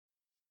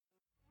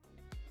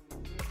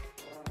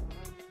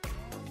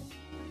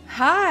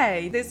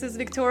Hi, this is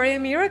Victoria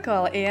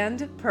Miracle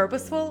and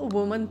Purposeful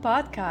Woman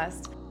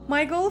Podcast.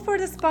 My goal for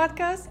this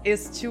podcast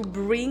is to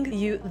bring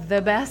you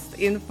the best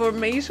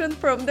information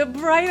from the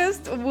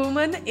brightest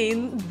woman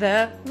in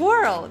the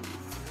world.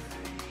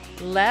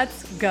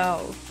 Let's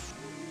go.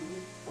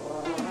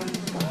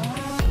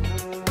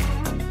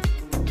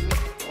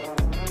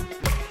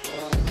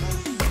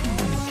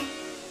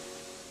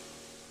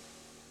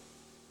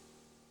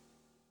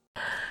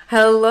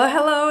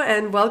 Hello,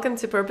 and welcome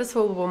to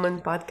Purposeful Woman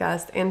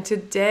Podcast. And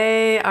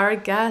today our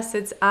guest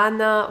is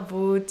Anna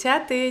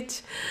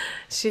Vucetic.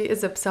 She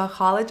is a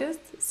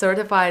psychologist,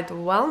 certified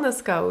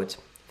wellness coach,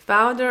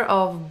 founder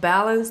of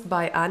Balanced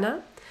by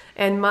Anna,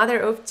 and mother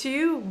of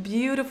two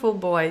beautiful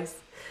boys.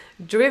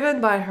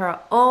 Driven by her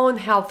own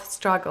health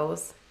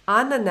struggles,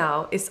 Anna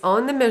now is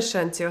on the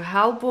mission to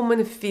help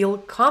women feel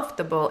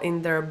comfortable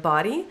in their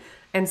body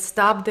and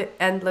stop the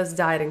endless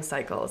dieting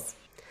cycles.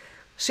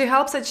 She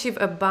helps achieve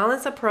a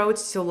balanced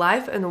approach to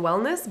life and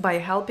wellness by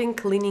helping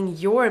cleaning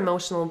your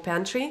emotional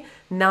pantry,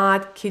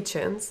 not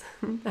kitchens.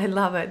 I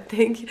love it.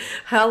 Thank you.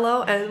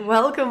 Hello and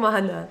welcome,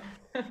 Anna.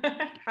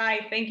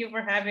 Hi, thank you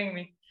for having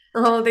me.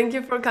 Oh, thank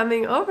you for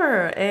coming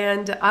over.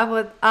 And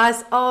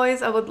as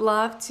always, I would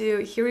love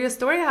to hear your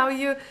story.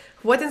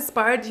 What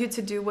inspired you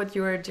to do what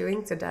you are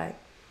doing today?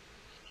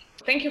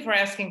 Thank you for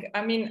asking.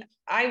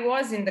 I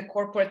was in the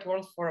corporate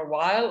world for a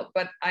while,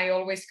 but I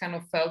always kind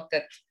of felt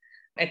that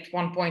at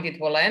one point it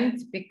will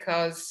end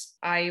because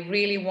I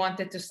really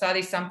wanted to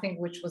study something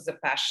which was a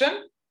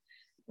passion,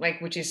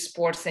 which is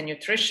sports and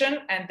nutrition.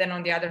 And then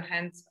on the other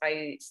hand,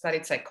 I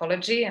studied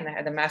psychology and I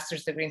had a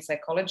master's degree in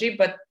psychology.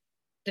 But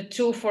the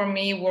two for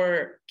me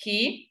were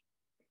key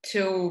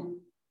to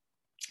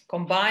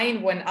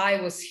combine when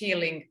I was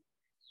healing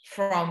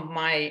from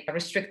my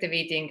restrictive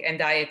eating and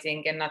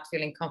dieting and not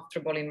feeling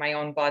comfortable in my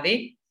own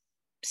body.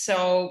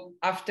 So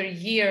after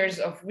years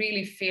of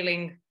really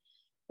feeling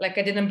like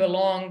I didn't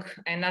belong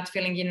and not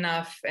feeling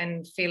enough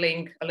and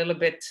feeling a little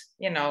bit,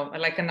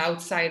 like an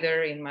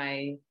outsider in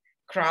my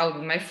crowd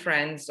with my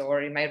friends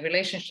or in my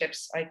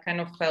relationships, I kind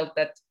of felt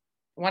that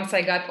once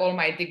I got all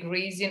my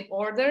degrees in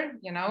order,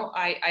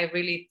 I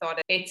really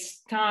thought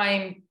it's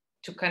time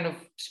to kind of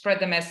spread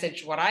the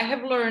message, what I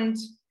have learned,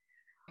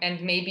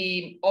 and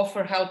maybe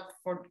offer help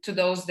to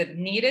those that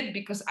need it,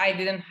 because I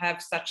didn't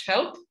have such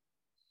help.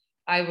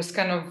 I was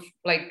kind of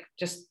like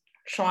just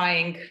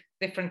trying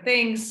different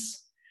things,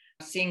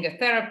 seeing a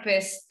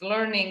therapist,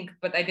 learning,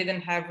 but I didn't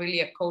have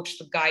really a coach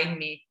to guide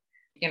me,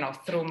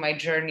 through my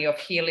journey of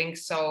healing.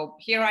 So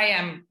here I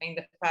am in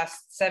the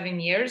past 7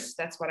 years.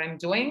 That's what I'm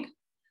doing.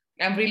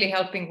 I'm really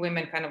helping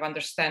women kind of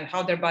understand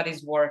how their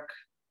bodies work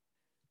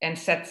and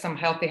set some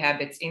healthy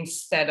habits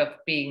instead of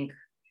being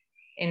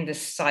in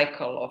this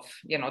cycle of,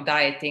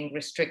 dieting,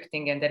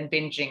 restricting, and then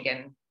binging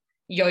and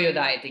yo-yo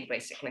dieting,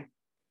 basically.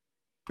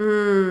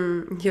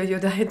 Yo-yo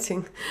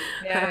dieting.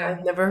 Yeah.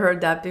 I've never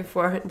heard that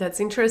before. That's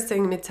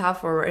interesting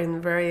metaphor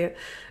and very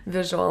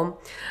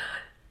visual.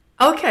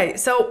 Okay,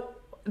 so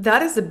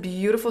that is a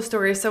beautiful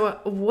story. So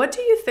what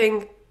do you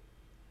think,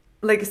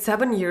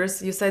 7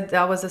 years, you said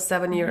that was a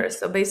 7 years.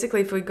 So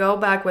basically, if we go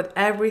back with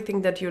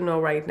everything that you know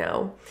right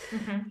now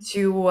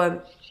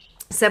to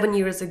 7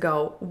 years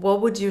ago,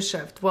 what would you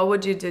shift? What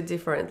would you do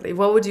differently?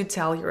 What would you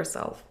tell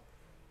yourself?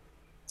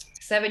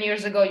 7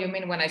 years ago, you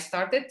mean when I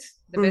started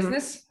the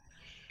business?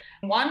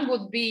 One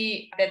would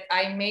be that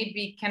I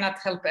maybe cannot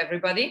help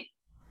everybody,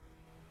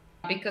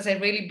 because I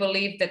really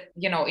believe that,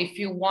 if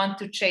you want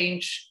to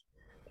change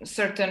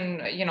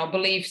certain,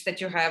 beliefs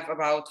that you have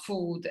about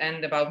food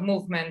and about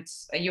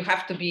movements, you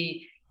have to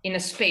be in a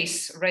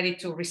space ready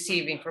to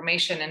receive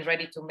information and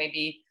ready to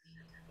maybe,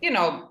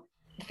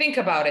 think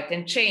about it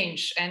and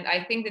change. And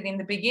I think that in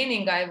the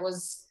beginning, I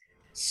was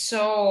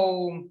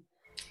so,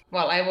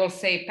 I will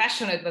say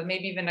passionate, but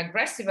maybe even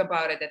aggressive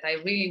about it, that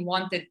I really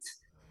wanted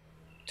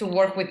to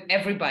work with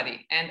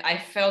everybody. And I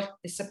felt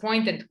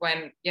disappointed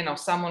when,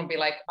 someone be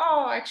like,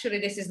 oh, actually,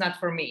 this is not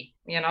for me,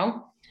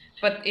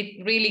 but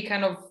it really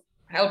kind of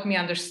helped me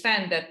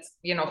understand that,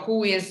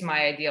 who is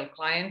my ideal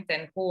client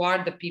and who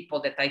are the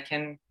people that I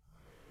can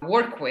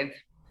work with.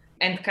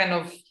 And kind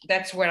of,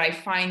 that's where I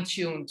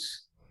fine-tuned,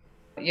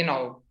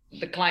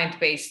 the client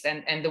base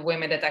and the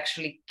women that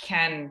actually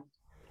can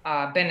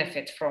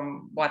benefit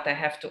from what I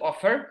have to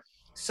offer.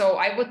 So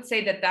I would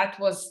say that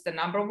was the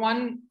number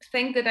one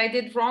thing that I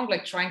did wrong,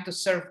 like trying to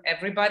serve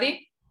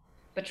everybody.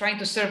 But trying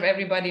to serve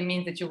everybody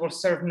means that you will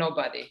serve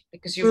nobody,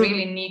 because you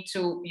really need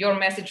to, your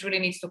message really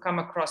needs to come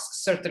across a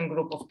certain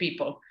group of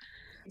people.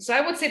 So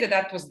I would say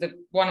that was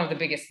one of the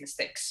biggest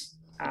mistakes,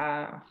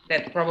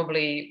 that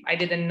probably I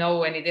didn't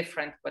know any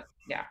different, but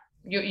yeah,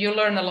 you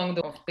learn along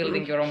the way of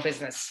building your own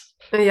business.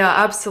 Yeah,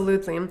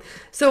 absolutely.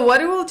 So what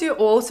would you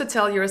also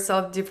tell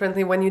yourself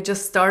differently when you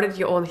just started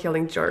your own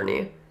healing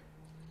journey?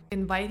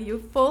 Invite you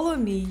follow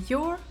me,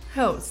 your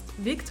host,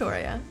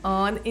 Victoria,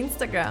 on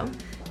Instagram.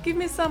 Give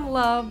me some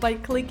love by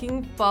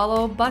clicking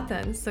follow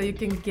button so you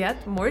can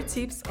get more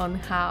tips on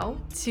how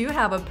to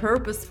have a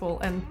purposeful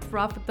and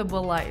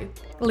profitable life.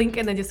 Link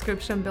in the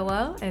description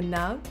below. And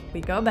now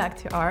we go back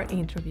to our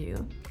interview.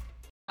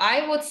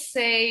 I would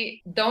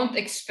say don't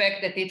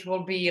expect that it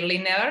will be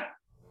linear,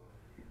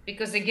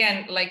 because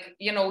again, like,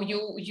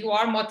 you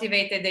are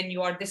motivated and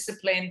you are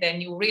disciplined and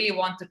you really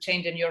want to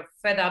change and you're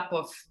fed up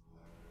of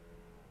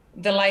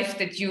the life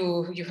that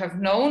you have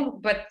known,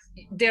 but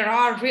there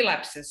are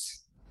relapses,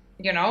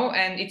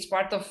 and it's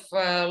part of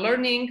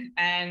learning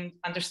and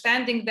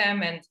understanding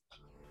them, and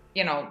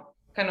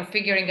kind of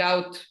figuring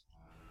out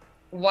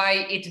why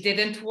it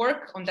didn't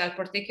work on that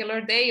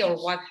particular day or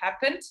what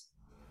happened,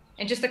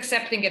 and just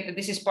accepting it that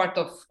this is part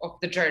of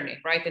the journey,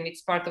 right? And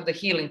it's part of the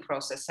healing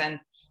process, and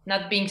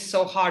not being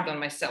so hard on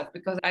myself,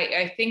 because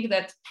I think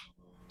that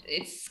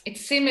it's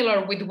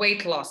similar with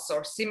weight loss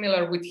or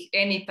similar with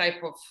any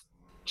type of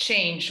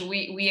change.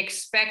 We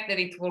expect that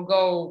it will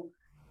go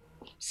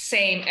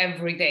same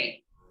every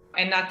day,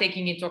 and not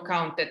taking into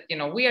account that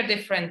we are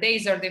different,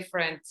 days are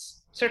different,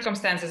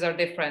 circumstances are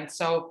different.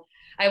 So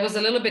I was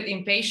a little bit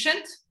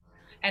impatient,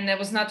 and I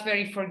was not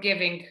very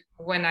forgiving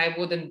when I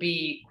wouldn't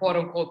be quote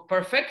unquote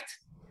perfect.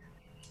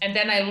 And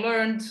then I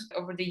learned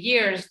over the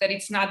years that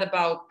it's not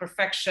about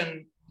perfection.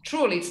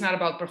 Truly, it's not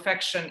about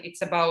perfection.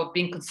 It's about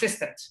being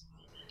consistent.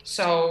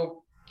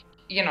 So,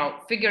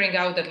 figuring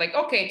out that, like,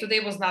 okay,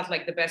 today was not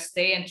like the best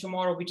day, and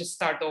tomorrow we just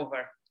start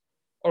over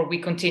or we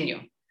continue.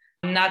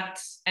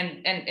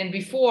 And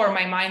before,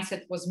 my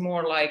mindset was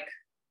more like,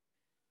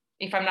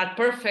 if I'm not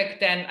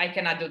perfect, then I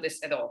cannot do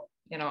this at all.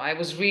 I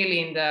was really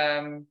in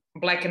the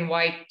black and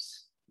white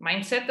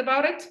mindset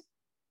about it.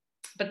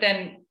 But then,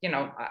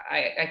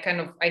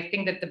 I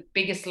think that the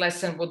biggest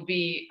lesson would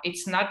be,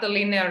 it's not a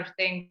linear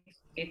thing,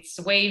 it's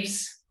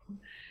waves,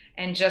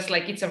 and just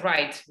like it's a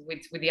ride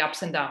with the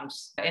ups and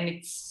downs. And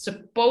it's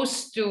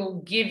supposed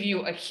to give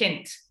you a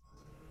hint,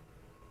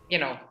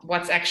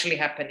 what's actually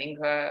happening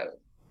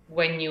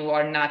when you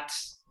are not,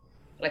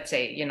 let's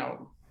say,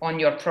 on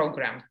your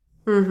program.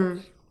 Mm-hmm.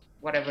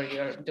 Whatever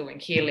you're doing,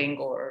 healing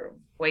or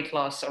weight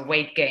loss or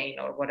weight gain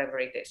or whatever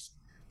it is.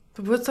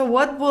 So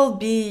what will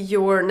be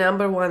your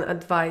number one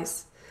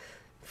advice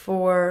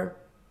for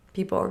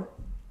people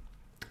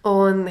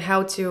on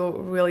how to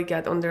really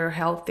get on their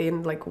healthy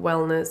and like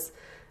wellness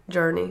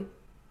journey?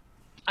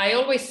 I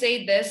always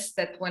say this,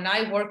 that when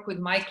I work with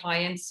my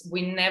clients,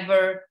 we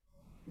never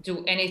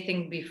do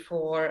anything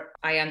before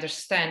I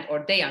understand,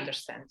 or they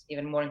understand,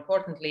 even more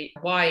importantly,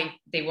 why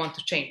they want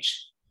to change.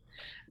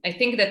 I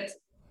think that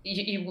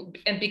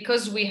and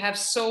because we have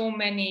so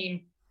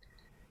many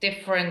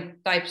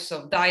different types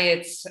of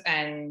diets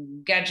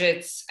and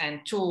gadgets and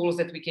tools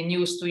that we can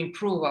use to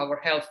improve our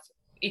health,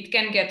 it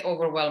can get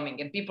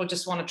overwhelming, and people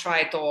just want to try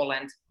it all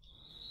and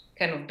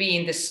kind of be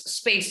in this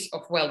space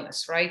of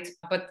wellness, right?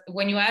 But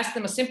when you ask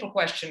them a simple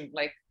question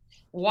like,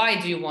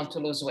 why do you want to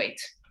lose weight?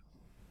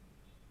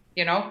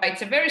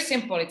 It's a very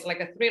simple, it's like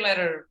a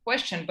 3-letter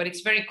question, but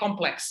it's very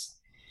complex,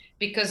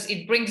 because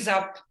it brings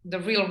up the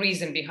real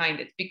reason behind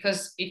it.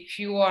 Because if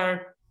you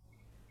are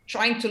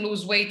trying to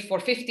lose weight for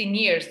 15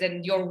 years,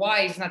 then your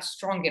why is not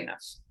strong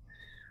enough.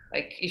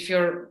 Like if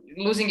you're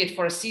losing it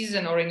for a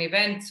season or an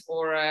event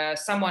or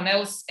someone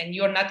else, and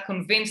you're not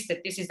convinced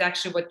that this is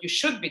actually what you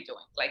should be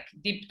doing, like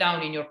deep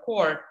down in your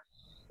core,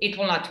 it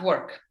will not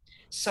work.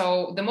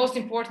 So the most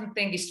important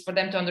thing is for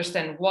them to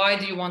understand, why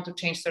do you want to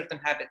change certain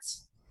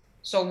habits?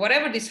 So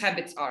whatever these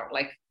habits are,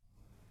 like,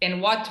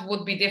 and what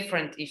would be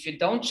different if you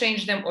don't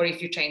change them or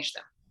if you change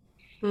them.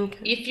 Okay.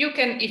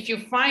 If you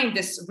find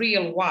this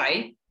real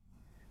why,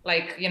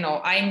 like,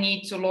 I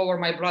need to lower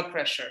my blood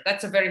pressure.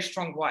 That's a very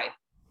strong why.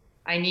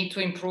 I need to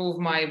improve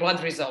my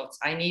blood results.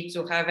 I need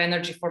to have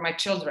energy for my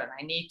children.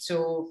 I need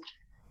to,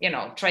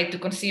 try to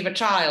conceive a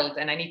child,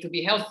 and I need to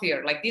be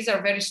healthier. Like, these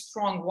are very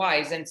strong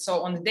whys. And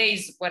so on the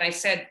days when I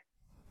said,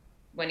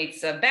 when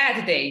it's a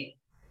bad day,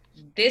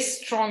 this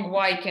strong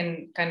why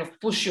can kind of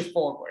push you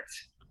forward.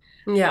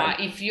 Yeah.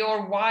 If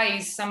your why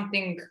is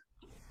something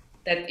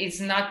that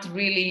is not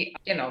really,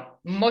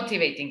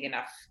 motivating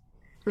enough,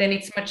 then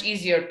it's much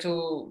easier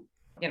to,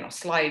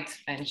 slide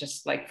and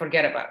just like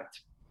forget about it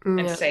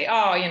and say,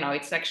 oh,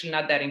 it's actually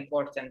not that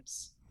important,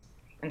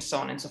 and so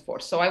on and so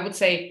forth. So I would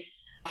say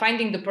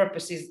finding the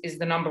purpose is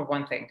the number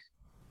one thing.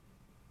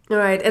 All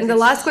right. And the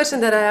last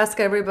question that I ask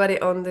everybody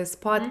on this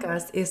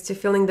podcast is to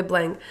fill in the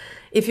blank.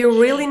 If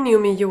you really knew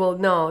me, you will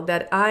know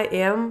that I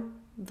am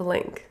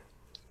blank.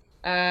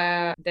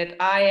 That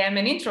I am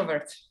an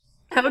introvert.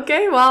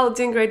 Okay, well,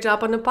 doing a great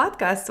job on the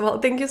podcast. Well,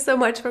 thank you so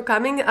much for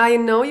coming. I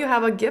know you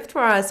have a gift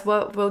for us.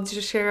 What will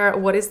you share?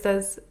 What is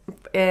this,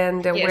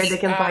 and where they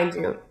can find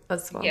you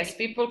as well? Yes,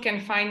 people can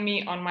find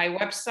me on my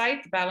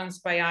website,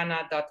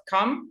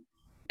 balancedbyana.com,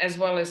 as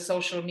well as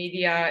social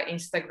media,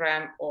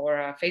 Instagram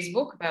or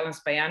Facebook,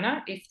 Balanced by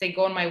Anna. If they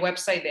go on my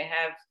website, they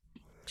have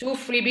 2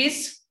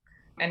 freebies,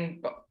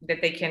 and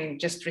that they can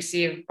just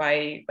receive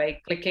by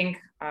clicking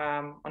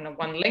on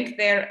one link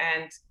there,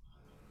 and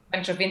a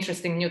bunch of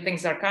interesting new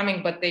things are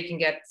coming, but they can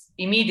get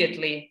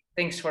immediately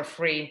things for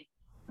free,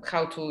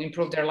 how to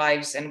improve their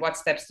lives and what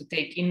steps to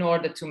take in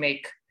order to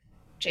make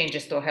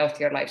changes to a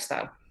healthier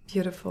lifestyle.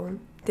 Beautiful.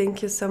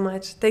 Thank you so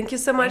much. Thank you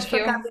so much Thank for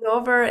you. coming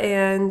over,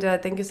 and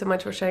thank you so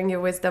much for sharing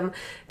your wisdom.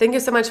 Thank you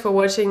so much for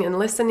watching and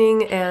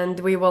listening, and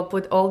we will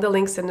put all the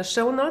links in the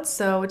show notes,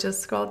 so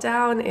just scroll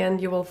down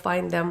and you will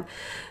find them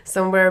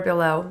somewhere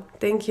below.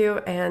 Thank you,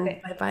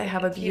 and bye-bye.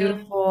 Have a Thank you. Thank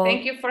beautiful,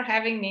 you for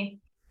having me.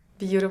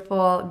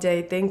 beautiful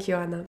day. Thank you,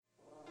 Anna.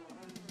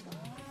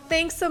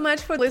 Thanks so much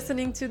for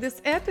listening to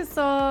this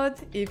episode.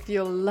 If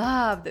you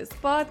love this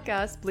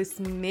podcast, please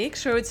make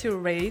sure to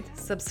rate,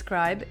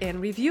 subscribe,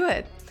 and review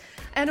it.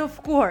 And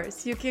of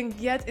course, you can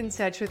get in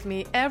touch with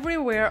me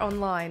everywhere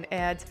online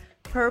at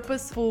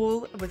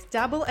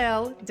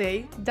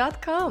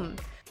purposefulday.com.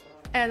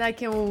 And I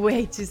can't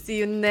wait to see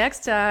you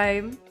next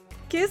time.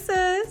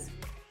 Kisses!